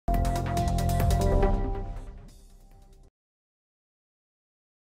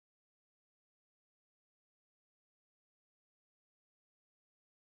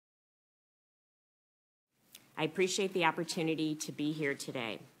I appreciate the opportunity to be here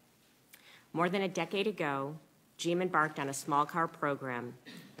today. More than a decade ago, GM embarked on a small car program,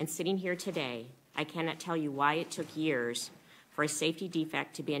 and sitting here today, I cannot tell you why it took years for a safety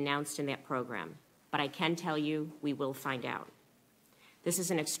defect to be announced in that program, but I can tell you we will find out. This is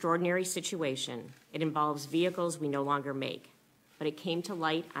an extraordinary situation. It involves vehicles we no longer make, but it came to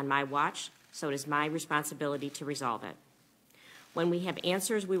light on my watch, so it is my responsibility to resolve it. When we have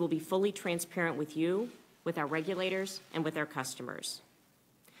answers, we will be fully transparent with you, with our regulators, and with our customers.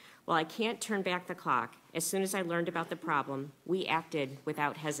 While I can't turn back the clock, as soon as I learned about the problem, we acted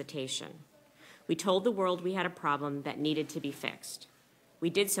without hesitation. We told the world we had a problem that needed to be fixed.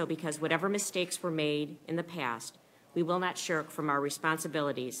 We did so because whatever mistakes were made in the past, we will not shirk from our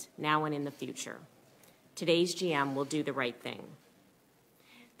responsibilities now and in the future. Today's GM will do the right thing.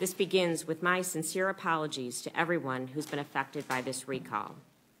 This begins with my sincere apologies to everyone who's been affected by this recall,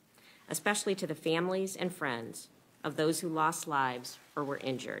 especially to the families and friends of those who lost lives or were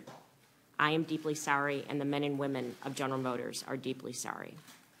injured. I am deeply sorry, and the men and women of General Motors are deeply sorry.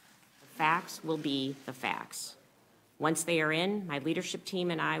 The facts will be the facts. Once they are in, my leadership team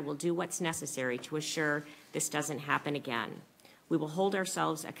and I will do what's necessary to assure this doesn't happen again. We will hold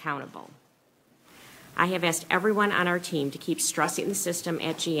ourselves accountable. I have asked everyone on our team to keep stressing the system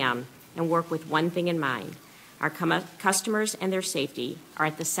at GM and work with one thing in mind. Our customers and their safety are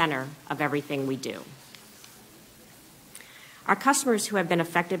at the center of everything we do. Our customers who have been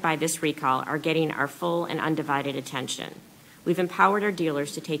affected by this recall are getting our full and undivided attention. We've empowered our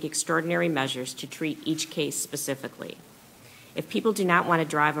dealers to take extraordinary measures to treat each case specifically. If people do not want to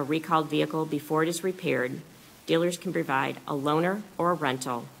drive a recalled vehicle before it is repaired, dealers can provide a loaner or a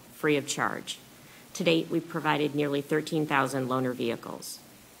rental free of charge. To date, we've provided nearly 13,000 loaner vehicles.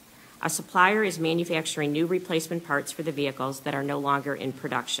 A supplier is manufacturing new replacement parts for the vehicles that are no longer in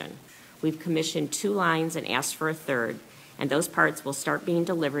production. We've commissioned 2 lines and asked for a third, and those parts will start being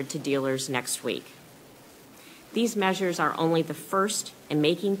delivered to dealers next week. These measures are only the first in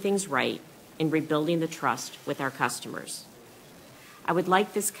making things right in rebuilding the trust with our customers. I would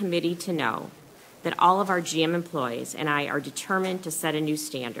like this committee to know that all of our GM employees and I are determined to set a new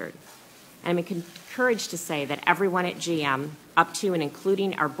standard. I'm encouraged to say that everyone at GM, up to and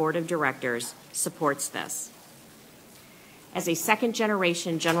including our board of directors, supports this. As a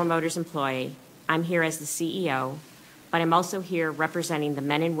second-generation General Motors employee, I'm here as the CEO, but I'm also here representing the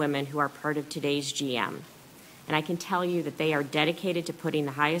men and women who are part of today's GM. And I can tell you that they are dedicated to putting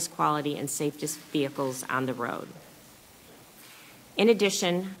the highest quality and safest vehicles on the road. In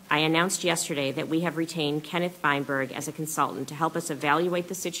addition, I announced yesterday that we have retained Kenneth Feinberg as a consultant to help us evaluate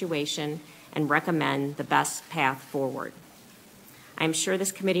the situation and recommend the best path forward. I am sure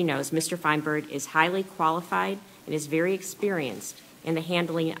this committee knows Mr. Feinberg is highly qualified and is very experienced in the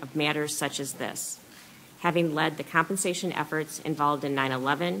handling of matters such as this, having led the compensation efforts involved in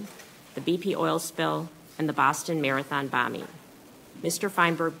 9/11, the BP oil spill, and the Boston Marathon bombing. Mr.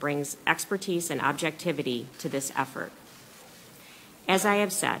 Feinberg brings expertise and objectivity to this effort. As I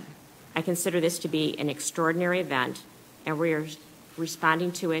have said, I consider this to be an extraordinary event, and we are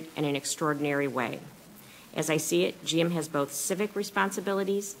responding to it in an extraordinary way. As I see it, GM has both civic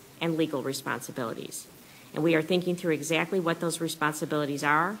responsibilities and legal responsibilities, and we are thinking through exactly what those responsibilities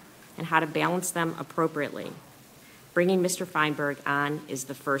are and how to balance them appropriately. Bringing Mr. Feinberg on is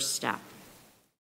the first step.